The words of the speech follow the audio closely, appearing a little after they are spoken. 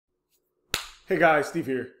Hey guys, Steve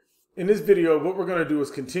here. In this video, what we're going to do is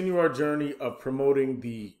continue our journey of promoting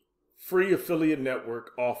the free affiliate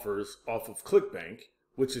network offers off of ClickBank,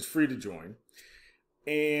 which is free to join,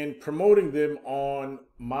 and promoting them on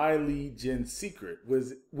My Lead Gen Secret,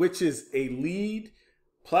 which is a lead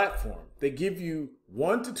platform. They give you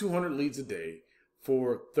 1 to 200 leads a day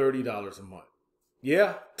for $30 a month.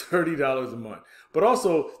 Yeah, $30 a month. But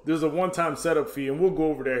also, there's a one-time setup fee, and we'll go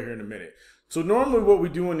over that here in a minute. So normally what we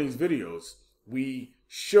do in these videos, we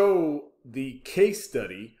show the case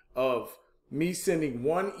study of me sending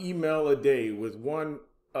one email a day with one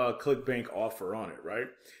ClickBank offer on it, right?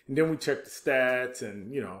 And then we check the stats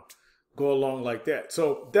and, go along like that.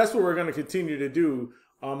 So that's what we're going to continue to do.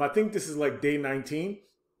 I think this is like day 19.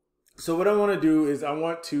 So what I want to do is I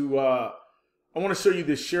want to show you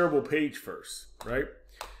this shareable page first, right?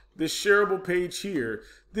 This shareable page here,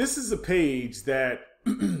 this is a page that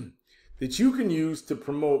that you can use to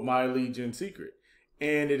promote My Lead Gen Secret.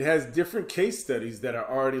 And it has different case studies that are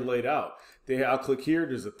already laid out. I'll click here.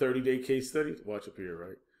 There's a 30-day case study. Watch up here,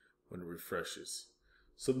 right? When it refreshes.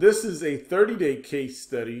 So this is a 30-day case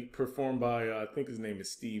study performed by, I think his name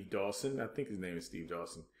is Steve Dawson.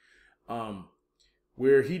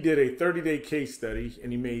 Where he did a 30-day case study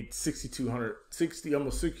and he made almost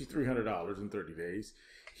 $6,300 in 30 days.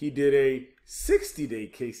 He did a 60-day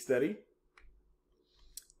case study.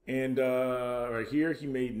 And right here, he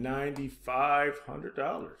made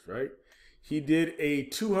 $9,500, right? He did a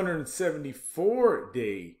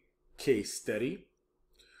 274-day case study,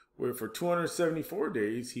 where for 274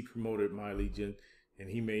 days, he promoted My Lead Gen, and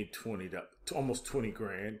he made almost 20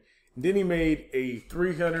 grand. And then he made a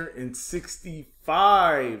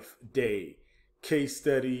 365-day case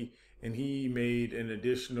study, and he made an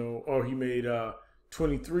additional,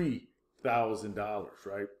 $23,000,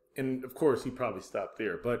 right? And of course, he probably stopped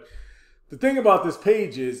there. But the thing about this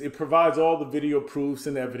page is it provides all the video proofs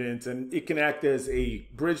and evidence, and it can act as a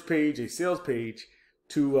bridge page, a sales page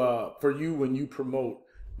for you when you promote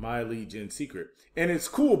My Lead Gen Secret. And it's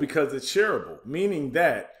cool because it's shareable, meaning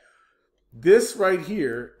that this right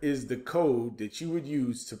here is the code that you would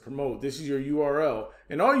use to promote. This is your URL.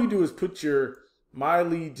 And all you do is put your My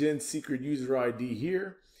Lead Gen Secret user ID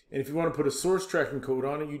here. And if you want to put a source tracking code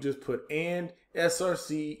on it, you just put and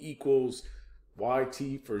SRC equals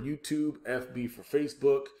YT for YouTube, FB for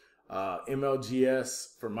Facebook,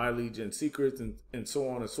 MLGS for My Lead Gen Secrets, and so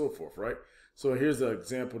on and so forth, right? So here's an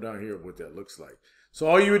example down here of what that looks like. So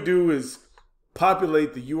all you would do is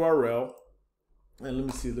populate the URL. And let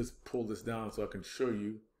me see, let's pull this down so I can show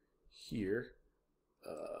you here.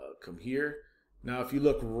 Come here. Now, if you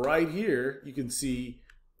look right here, you can see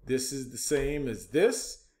this is the same as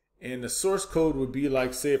this. And the source code would be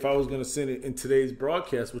like, say, if I was going to send it in today's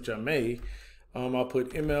broadcast, which I may, I'll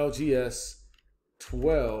put MLGS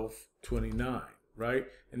 1229, right?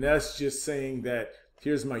 And that's just saying that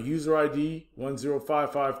here's my user ID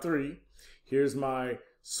 10553. Here's my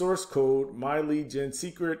source code, My Lead Gen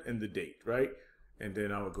Secret, and the date, right? And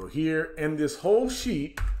then I would go here, and this whole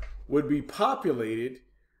sheet would be populated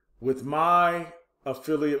with my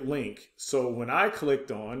affiliate link. So when I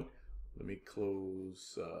clicked on, let me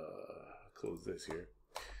close this here.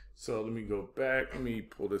 So let me go back. Let me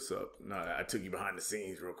pull this up. Now I took you behind the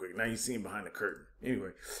scenes real quick. Now you see behind the curtain.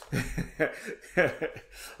 Anyway,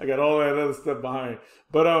 I got all that other stuff behind.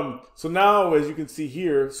 But so now as you can see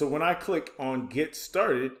here, so when I click on Get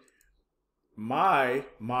Started, my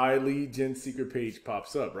Lead Gen Secret page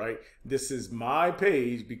pops up, right? This is my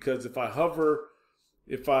page because if I hover,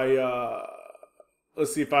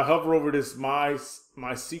 let's see, if I hover over this my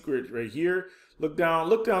secret right here, look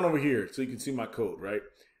down over here so you can see my code, right?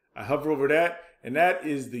 I hover over that, and that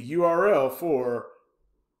is the URL for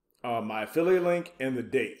my affiliate link and the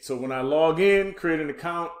date. So when I log in, create an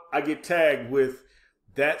account, I get tagged with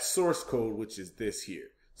that source code, which is this here.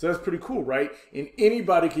 So that's pretty cool, right? And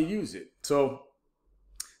anybody can use it. So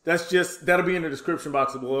that'll be in the description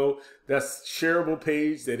box below. That's shareable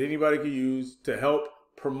page that anybody can use to help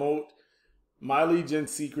promote My Lead Gen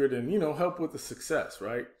Secret and, help with the success,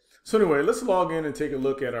 right? So anyway, let's log in and take a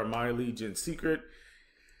look at our My Lead Gen Secret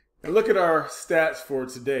and look at our stats for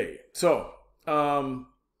today. So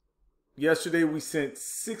yesterday we sent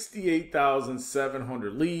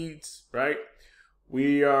 68,700 leads, right?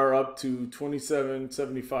 We are up to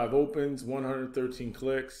 2775 opens, 113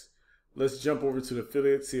 clicks. Let's jump over to the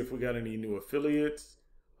affiliates, see if we got any new affiliates.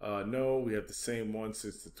 No, we have the same one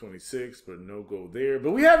since the 26th, but no go there.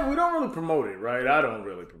 But we don't really promote it, right? I don't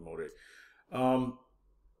really promote it.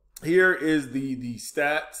 Here is the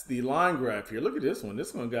stats, the line graph here. Look at this one.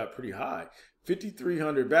 This one got pretty high.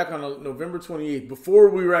 5,300 back on November 28th. Before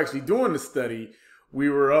we were actually doing the study, we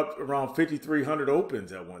were up around 5,300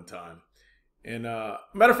 opens at one time. And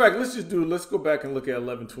matter of fact, let's go back and look at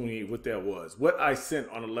 1128, what that was. What I sent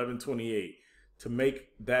on 1128 to make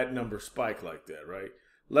that number spike like that, right?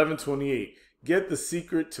 1128, get the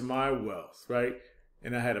secret to my wealth, right?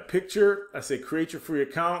 And I had a picture. I said, create your free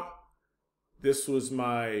account. This was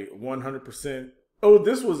my 100%. Oh,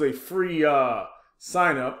 this was a free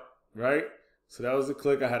sign up, right? So that was the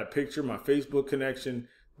click. I had a picture, my Facebook connection.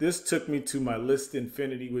 This took me to my List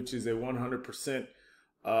Infinity, which is a 100%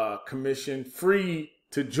 commission, free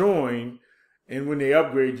to join. And when they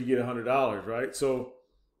upgrade, you get $100, right? So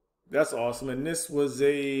that's awesome. And this was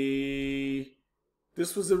a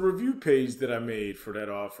review page that I made for that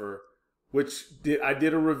offer, which I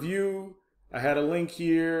did a review. I had a link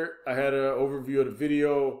here. I had an overview of the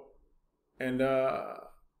video, and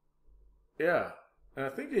yeah. And I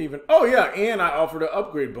think and I offered an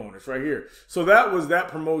upgrade bonus right here. So that was that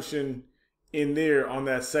promotion in there on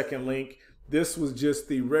that second link. This was just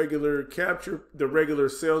the regular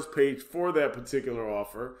sales page for that particular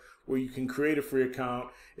offer, where you can create a free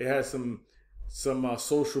account. It has some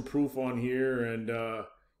social proof on here, and of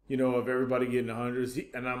everybody getting the hundreds.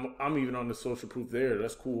 And I'm even on the social proof there.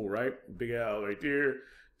 That's cool, right? Big Al right there.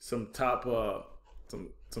 Some top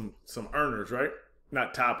some earners, right?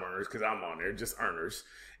 Not top earners, because I'm on there, just earners.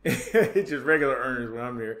 Just regular earners when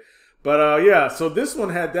I'm there. But yeah, so this one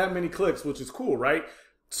had that many clicks, which is cool, right?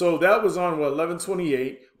 So that was on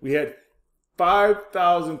 1128. We had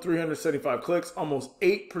 5,375 clicks, almost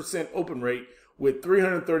 8% open rate, with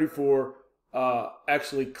 334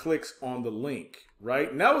 actually clicks on the link, right?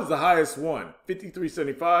 And that was the highest one,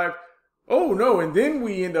 5,375. Oh no, and then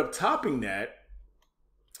we end up topping that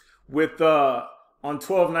with on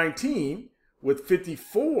 1219 with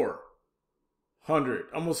 5,400,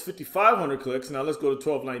 almost 5,500 clicks. Now let's go to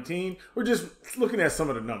 1219. We're just looking at some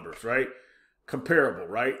of the numbers, right? Comparable,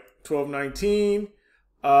 right? 1219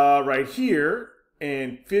 right here,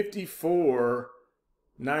 and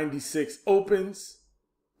 5,496 opens,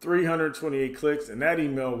 328 clicks. And that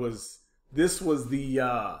email was, this was the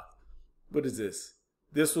what is this?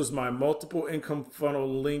 This was my multiple income funnel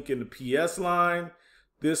link in the PS line.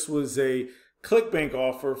 This was a ClickBank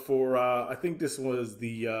offer for I think this was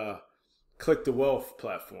the Click to Wealth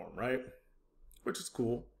platform, right? Which is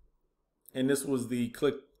cool. And this was the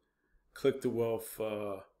Click to Wealth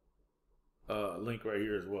link right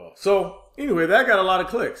here as well. So anyway, that got a lot of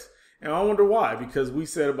clicks, and I wonder why. Because we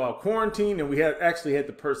said about quarantine, and we actually had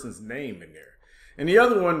the person's name in there, and the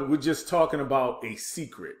other one was just talking about a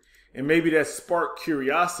secret, and maybe that sparked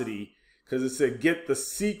curiosity because it said get the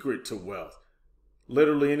secret to wealth.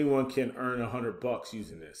 Literally anyone can earn $100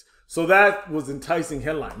 using this. So that was enticing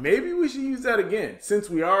headline. Maybe we should use that again, since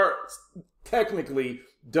we are technically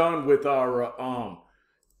done with our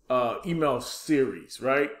email series,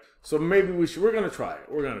 right? So maybe we're gonna try it.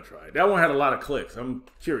 We're gonna try it. That one had a lot of clicks. I'm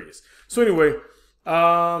curious. So anyway,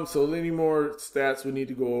 so any more stats we need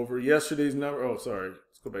to go over? Yesterday's number. Oh, sorry.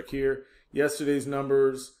 Let's go back here. Yesterday's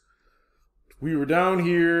numbers. We were down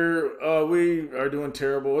here. We are doing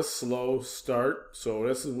terrible. A slow start. So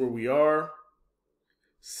this is where we are.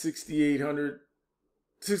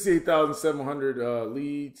 68,700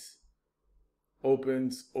 leads.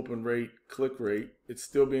 Opens, open rate, click rate. It's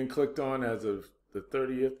still being clicked on as of the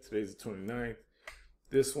 30th. Today's the 29th.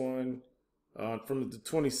 This one from the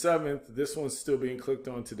 27th. This one's still being clicked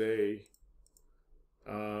on today.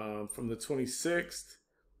 From the 26th.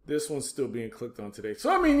 This one's still being clicked on today.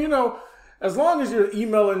 So, I mean, as long as you're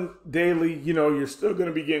emailing daily, you're still going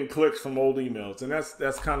to be getting clicks from old emails. And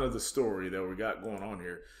that's kind of the story that we got going on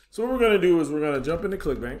here. So what we're going to do is we're going to jump into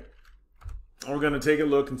ClickBank. We're going to take a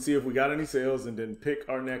look and see if we got any sales, and then pick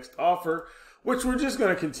our next offer, which we're just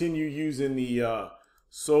going to continue using the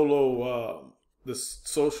the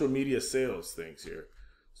social media sales things here.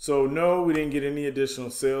 So no, we didn't get any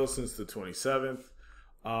additional sales since the 27th.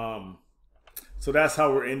 So that's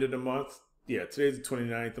how we're ending the month. Yeah, today's the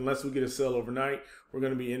 29th. Unless we get a sale overnight, we're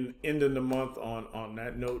going to be ending the month on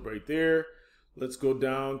that note right there. Let's go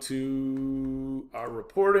down to our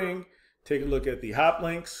reporting. Take a look at the hop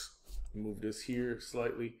links. Move this here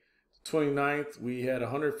slightly. 29th, we had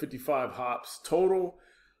 155 hops total.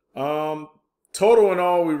 Total in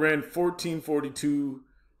all, we ran 1442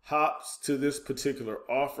 hops to this particular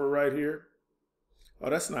offer right here. Oh,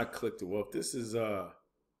 that's not Click to Wealth. This is, I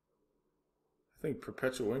think,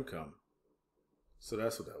 perpetual income. So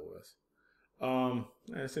that's what that was.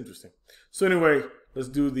 That's interesting. So anyway, let's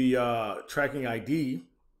do the tracking ID.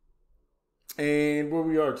 And where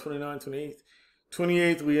we are, 29th, 28th.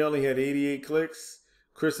 28th, we only had 88 clicks.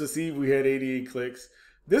 Christmas Eve, we had 88 clicks.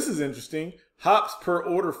 This is interesting. Hops per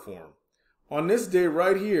order form. on this day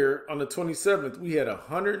right here, on the 27th, we had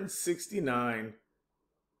 169.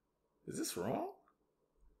 Is this wrong?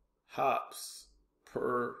 Hops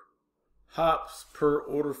per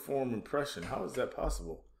order form impression. How is that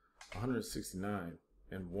possible? 169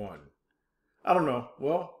 and 1. I don't know.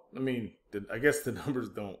 Well, I mean, I guess the numbers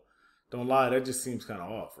don't lie. That just seems kind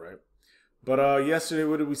of off, right? But yesterday,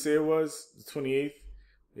 what did we say it was? The 28th.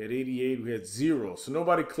 We had 88. We had 0. So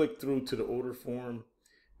nobody clicked through to the order form.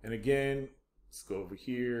 And again, let's go over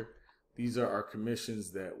here. These are our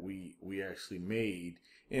commissions that we actually made.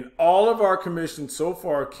 And all of our commissions so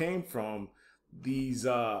far came from these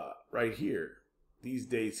right here. These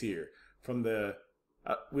days here. From the,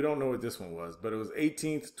 we don't know what this one was, but it was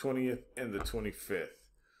 18th, 20th, and the 25th.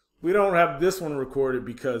 We don't have this one recorded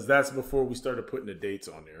because that's before we started putting the dates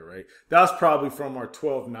on there, right? That's probably from our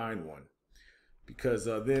 12/9 one. Because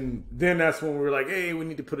then that's when we were like, hey, we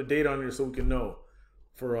need to put a date on there so we can know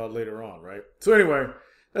for later on, right? So anyway,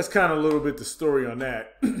 that's kind of a little bit the story on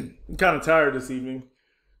that. I'm kind of tired this evening,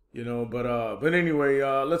 you know, but anyway,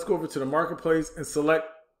 let's go over to the marketplace and select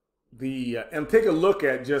the and take a look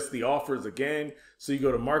at just the offers again. So you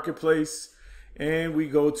go to marketplace and we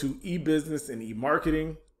go to e-business and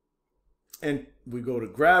e-marketing and we go to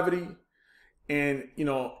gravity. And, you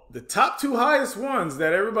know, the top 2 highest ones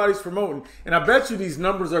that everybody's promoting, and I bet you these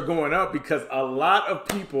numbers are going up because a lot of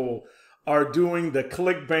people are doing the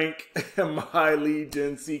ClickBank My Lead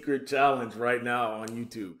Gen Secret Challenge right now on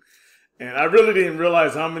YouTube. And I really didn't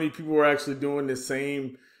realize how many people were actually doing the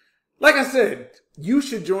same. Like I said, you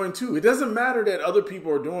should join too. It doesn't matter that other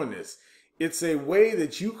people are doing this. It's a way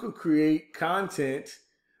that you can create content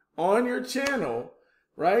on your channel,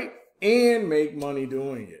 right? And make money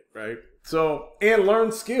doing it, right? So, and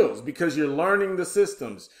learn skills because you're learning the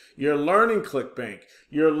systems. You're learning ClickBank.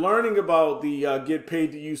 You're learning about the get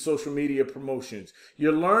paid to use social media promotions.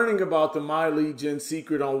 You're learning about the My Lead Gen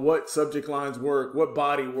secret on what subject lines work, what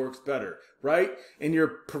body works better, right? And you're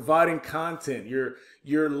providing content.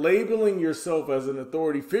 You're labeling yourself as an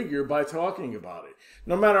authority figure by talking about it.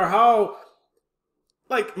 No matter how,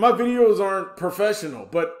 like, my videos aren't professional,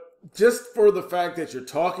 but just for the fact that you're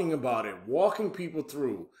talking about it, walking people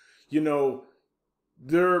through, you know,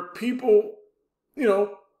 there are people, you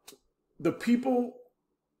know, the people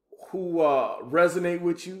who resonate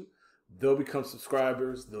with you, they'll become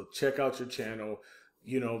subscribers. They'll check out your channel.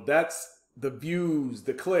 You know, that's the views,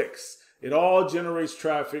 the clicks. It all generates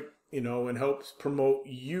traffic, you know, and helps promote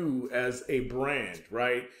you as a brand,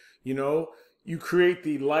 right? You know, you create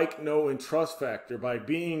the like, know, and trust factor by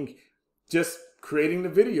being just creating the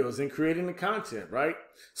videos and creating the content, right?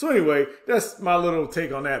 So anyway, that's my little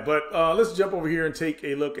take on that. But let's jump over here and take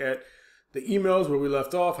a look at the emails where we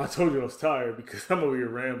left off. I told you I was tired because I'm over here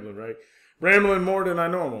rambling, right? Rambling more than I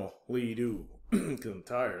normally do because I'm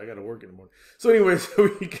tired. I got to work in the morning. So anyway, so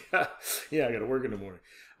we got, yeah, I got to work in the morning.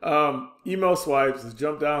 Email swipes. Let's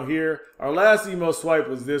jump down here. Our last email swipe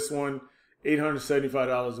was this one,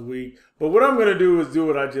 $875 a week. But what I'm going to do is do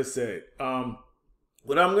what I just said.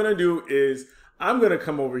 What I'm going to do is I'm going to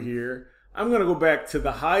come over here. I'm going to go back to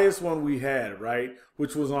the highest one we had, right?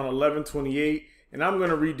 Which was on 11/28. And I'm going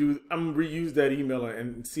to reuse that email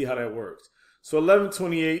and see how that works. So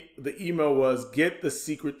 11/28, the email was get the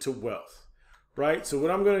secret to wealth, right? So what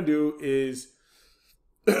I'm going to do is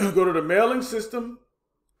go to the mailing system,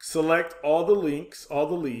 select all the links, all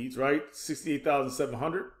the leads, right?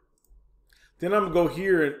 68,700. Then I'm going to go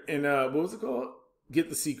here and what was it called? Get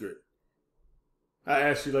the secret. I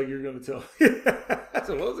asked you like you're going to tell. I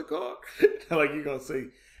said, what was it called? Like you're going to say,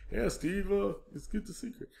 yeah, Steve, let's get the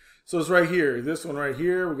secret. So it's right here. This one right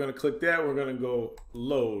here. We're going to click that. We're going to go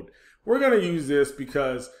load. We're going to use this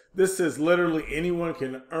because this says literally anyone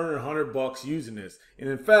can earn $100 using this. And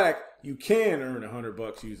in fact, you can earn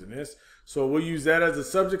 $100 using this. So we'll use that as a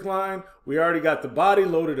subject line. We already got the body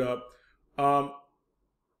loaded up. That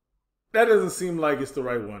doesn't seem like it's the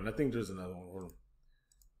right one. I think there's another one.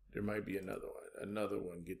 There might be another one. Another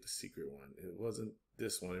one, get the secret one. It wasn't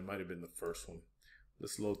this one. It might have been the first one.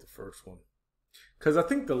 Let's load the first one. Because I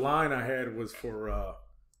think the line I had was for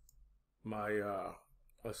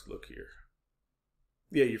let's look here.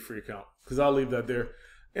 Yeah, your free account. Because I'll leave that there.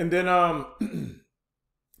 And then,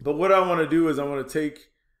 but what I want to do is I want to take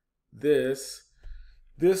this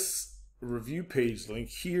review page link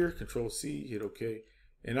here, Control C, hit OK.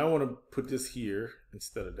 And I want to put this here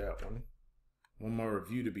instead of that one. I want my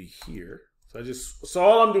review to be here. So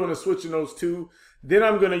all I'm doing is switching those two. Then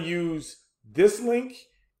I'm going to use this link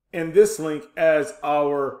and this link as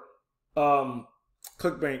our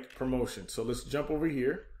ClickBank promotion. So let's jump over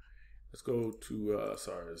here. Let's go to,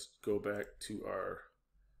 let's go back to our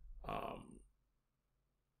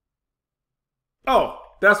Oh,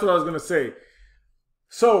 that's what I was going to say.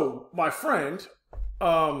 So my friend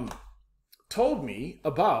told me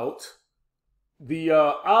about the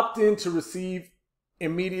opt-in to receive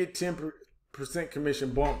immediate 10%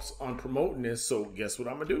 commission bumps on promoting this. So guess what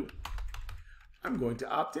I'm going to do? I'm going to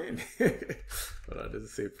opt in. But it doesn't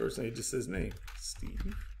say first name, it just says name,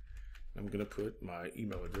 Steve. I'm going to put my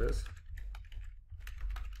email address.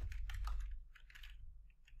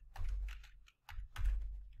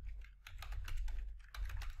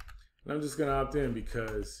 And I'm just going to opt in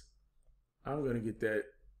because I'm going to get that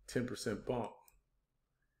 10% bump.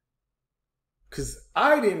 Because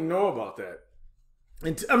I didn't know about that.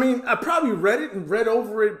 And I mean, I probably read it and read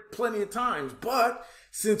over it plenty of times. But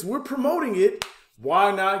since we're promoting it, why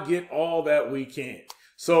not get all that we can?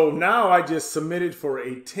 So now I just submitted for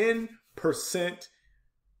a 10%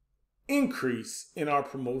 increase in our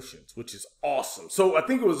promotions, which is awesome. So I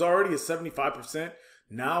think it was already a 75%.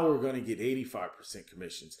 Now we're going to get 85%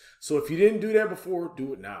 commissions. So if you didn't do that before,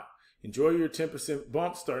 do it now. Enjoy your 10%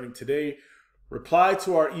 bump starting today. Reply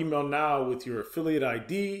to our email now with your affiliate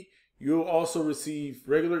ID. You'll also receive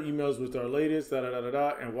regular emails with our latest,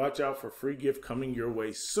 and watch out for free gift coming your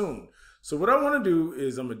way soon. So what I want to do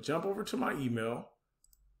is I'm going to jump over to my email,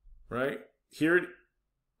 right? Here.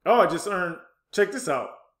 Oh, I just earned, check this out.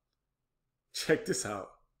 Check this out.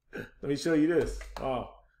 Let me show you this.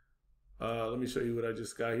 Wow. Let me show you what I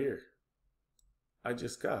just got here. I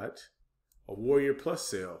just got a Warrior Plus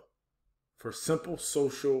sale for simple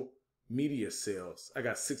social media sales. I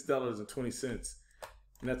got $6.20,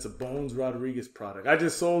 and that's a Bones Rodriguez product. I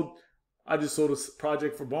just sold a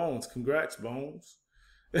project for Bones. Congrats, Bones.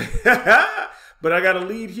 But I got a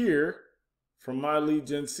lead here from My Lead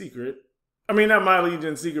Gen Secret. I mean, not My Lead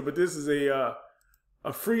Gen Secret, but this is a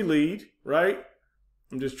free lead, right?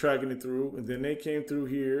 I'm just tracking it through, and then they came through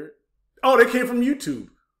here. Oh, they came from YouTube.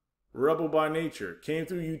 Rebel by Nature came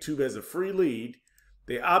through YouTube as a free lead.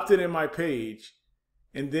 They opted in my page,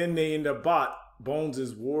 and then they end up bought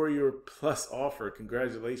Bones' Warrior Plus offer.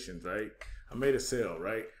 Congratulations, right? I made a sale,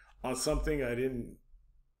 right? On something I didn't,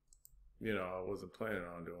 I wasn't planning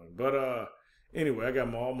on doing. But anyway, I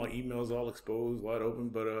got all my emails all exposed, wide open.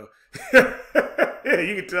 But yeah,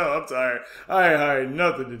 you can tell I'm tired. I ain't hired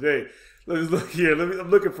nothing today. Let's look here.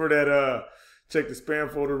 I'm looking for that. Check the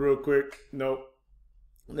spam folder real quick. Nope.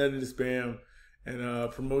 Nothing in the spam.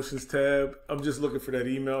 And promotions tab. I'm just looking for that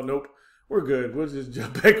email. Nope. We're good. We'll just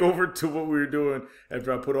jump back over to what we were doing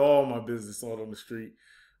after I put all my business out on the street.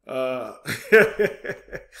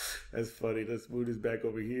 That's funny. Let's move this back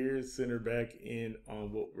over here. Center back in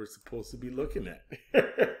on what we're supposed to be looking at.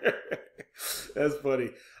 That's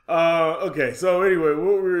funny. Okay. So anyway,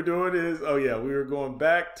 what we were doing is, we were going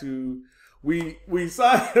back to, we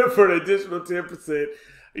signed up for an additional 10%.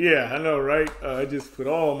 Yeah, I know, right? I just put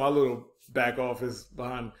all my little back office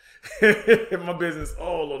behind my business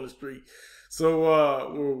all on the street. So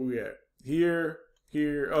where were we at? Here.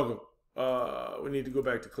 Okay. We need to go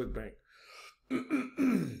back to ClickBank.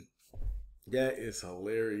 That is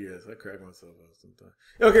hilarious. I crack myself up sometimes.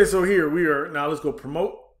 Okay, so here we are. Now let's go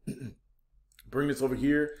promote. Bring this over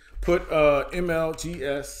here. Put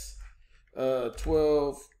MLGS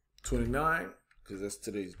 12/29 because that's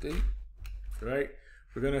today's date. Right?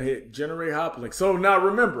 We're gonna hit generate hop link. So now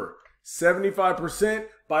remember, 75%.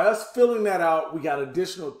 By us filling that out, we got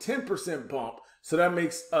additional 10% bump. So that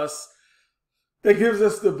gives us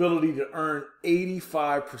the ability to earn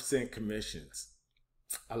 85% commissions.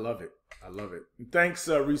 I love it. I love it. And thanks,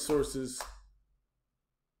 Resources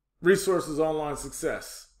Online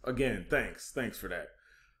Success. Again, thanks for that.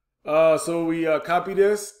 So we copy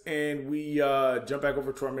this and we jump back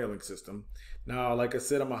over to our mailing system. Now, like I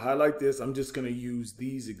said, I'm gonna highlight this. I'm just gonna use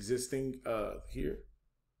these existing here.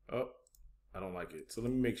 Oh, I don't like it. So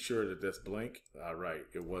let me make sure that that's blank. All right,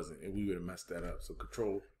 it wasn't, and we would have messed that up. So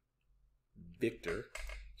Control Victor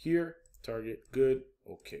here, target, good,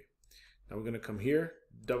 okay. Now we're gonna come here,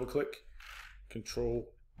 double click,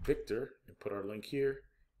 Control Victor, and put our link here,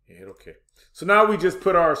 and hit okay. So now we just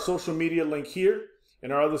put our social media link here,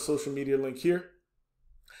 and our other social media link here.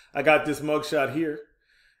 I got this mugshot here.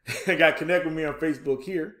 I got connect with me on Facebook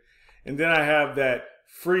here, and then I have that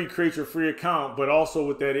free create your free account. But also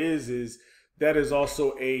what that is that is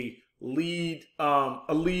also a lead,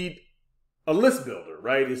 a list builder,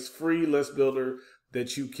 right? It's free list builder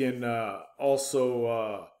that you can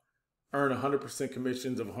also earn 100%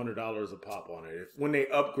 commissions of $100 a pop on it when they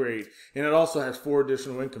upgrade, and it also has 4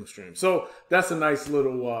 additional income streams. So that's a nice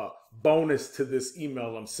little bonus to this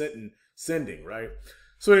email I'm sending, right?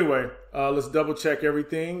 So anyway, let's double check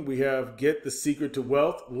everything. We have get the secret to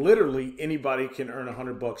wealth. Literally anybody can earn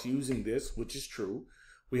 $100 using this, which is true.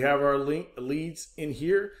 We have our leads in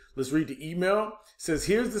here. Let's read the email. It says,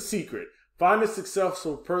 here's the secret. Find a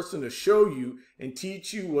successful person to show you and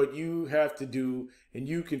teach you what you have to do, and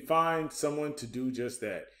you can find someone to do just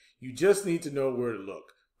that. You just need to know where to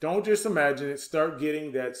look. Don't just imagine it. Start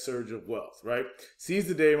getting that surge of wealth, right? Seize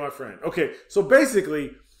the day, my friend. Okay, so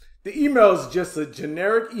basically, the email is just a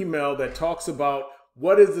generic email that talks about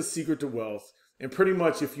what is the secret to wealth. And pretty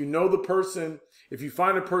much if you know the person, if you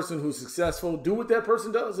find a person who's successful, do what that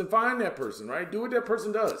person does and find that person, right? Do what that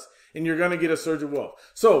person does and you're going to get a surge of wealth.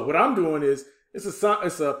 So what I'm doing is it's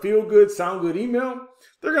a feel good, sound good email.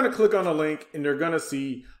 They're going to click on a link and they're going to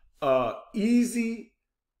see easy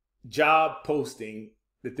job posting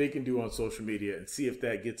that they can do on social media and see if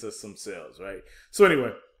that gets us some sales, right? So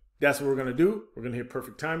anyway, that's what we're going to do. We're going to hit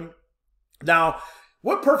perfect timing. Now,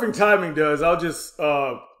 what perfect timing does, I'll just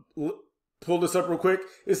pull this up real quick.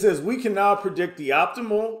 It says we can now predict the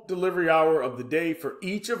optimal delivery hour of the day for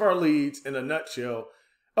each of our leads in a nutshell.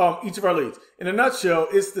 In a nutshell,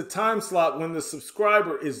 it's the time slot when the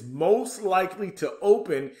subscriber is most likely to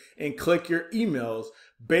open and click your emails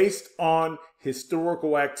based on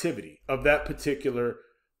historical activity of that particular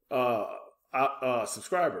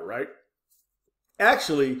subscriber, right?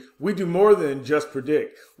 Actually, we do more than just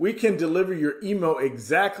predict. We can deliver your email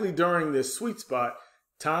exactly during this sweet spot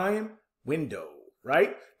time window,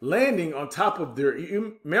 right? Landing on top of their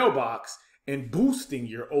mailbox and boosting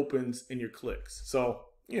your opens and your clicks. So,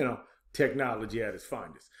 you know, technology at its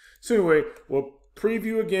finest. So anyway, we'll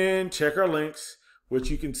preview again, check our links,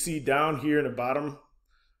 which you can see down here in the bottom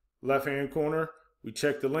left-hand corner. We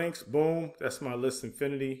check the links, boom, that's my list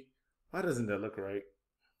infinity. Why doesn't that look right?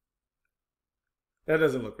 That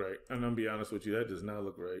doesn't look right. I'm gonna be honest with you, that does not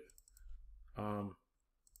look right.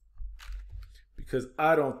 Because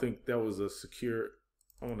I don't think that was a secure,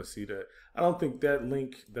 I want to see that. I don't think that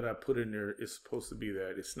link that I put in there is supposed to be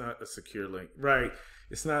that. It's not a secure link, right?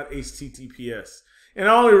 It's not HTTPS. And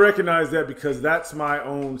I only recognize that because that's my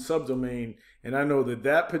own subdomain. And I know that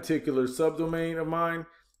that particular subdomain of mine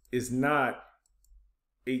is not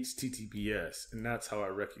HTTPS. And that's how I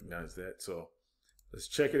recognize that. So let's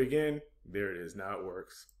check it again. There it is. Now it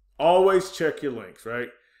works. Always check your links, right?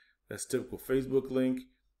 That's typical Facebook link.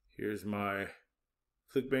 Here's my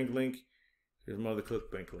ClickBank link. Here's my other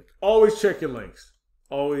ClickBank link. Always check your links.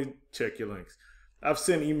 Always check your links. I've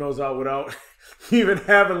sent emails out without even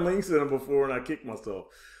having links in them before and I kick myself.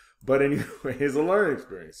 But anyway, it's a learning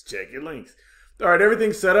experience. Check your links. All right,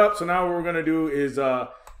 everything's set up. So now what we're going to do is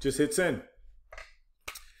just hit send.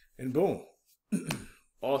 And boom.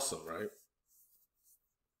 Awesome, right?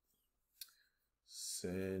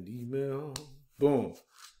 Send email. Boom.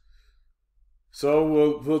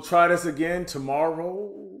 So we'll try this again tomorrow.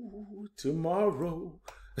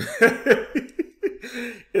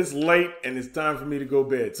 It's late and it's time for me to go to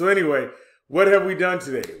bed. So anyway, what have we done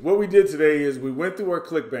today? What we did today is we went through our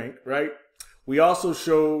ClickBank, right? We also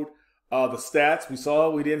showed the stats. We saw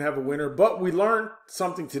we didn't have a winner, but we learned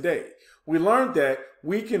something today. We learned that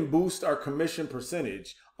we can boost our commission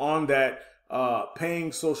percentage on that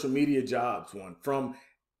paying social media jobs one from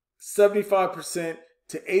 75%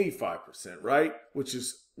 to 85%, right? Which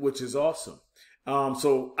is awesome.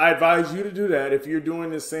 So I advise you to do that. If you're doing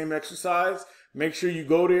this same exercise, make sure you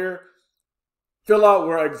go there, fill out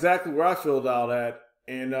exactly where I filled out at,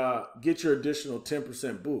 and get your additional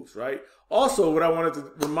 10% boost, right? Also, what I wanted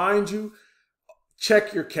to remind you,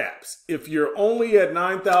 check your caps. If you're only at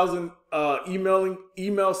 9,000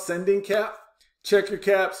 email sending cap, check your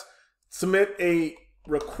caps, submit a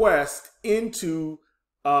request into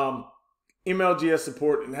MLGS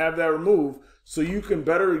support and have that removed so you can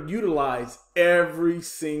better utilize every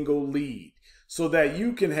single lead so that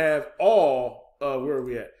you can have all, where are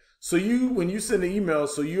we at? So when you send an email,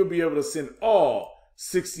 so you'll be able to send all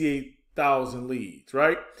 68,000 leads,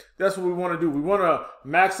 right? That's what we want to do. We want to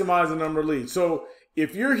maximize the number of leads. So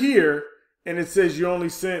if you're here and it says you only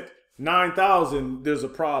sent 9,000, there's a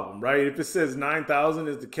problem, right? If it says 9,000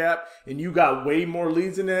 is the cap and you got way more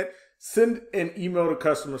leads than that, send an email to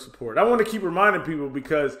customer support. I want to keep reminding people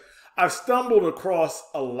because I've stumbled across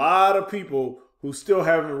a lot of people who still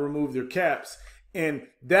haven't removed their caps, and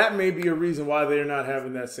that may be a reason why they're not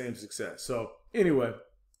having that same success. So anyway,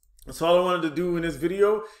 that's all I wanted to do in this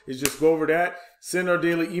video is just go over that, send our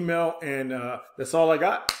daily email, and that's all I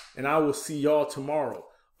got. And I will see y'all tomorrow.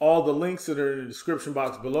 All the links that are in the description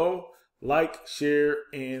box below. Like, share,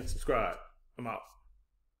 and subscribe. I'm out.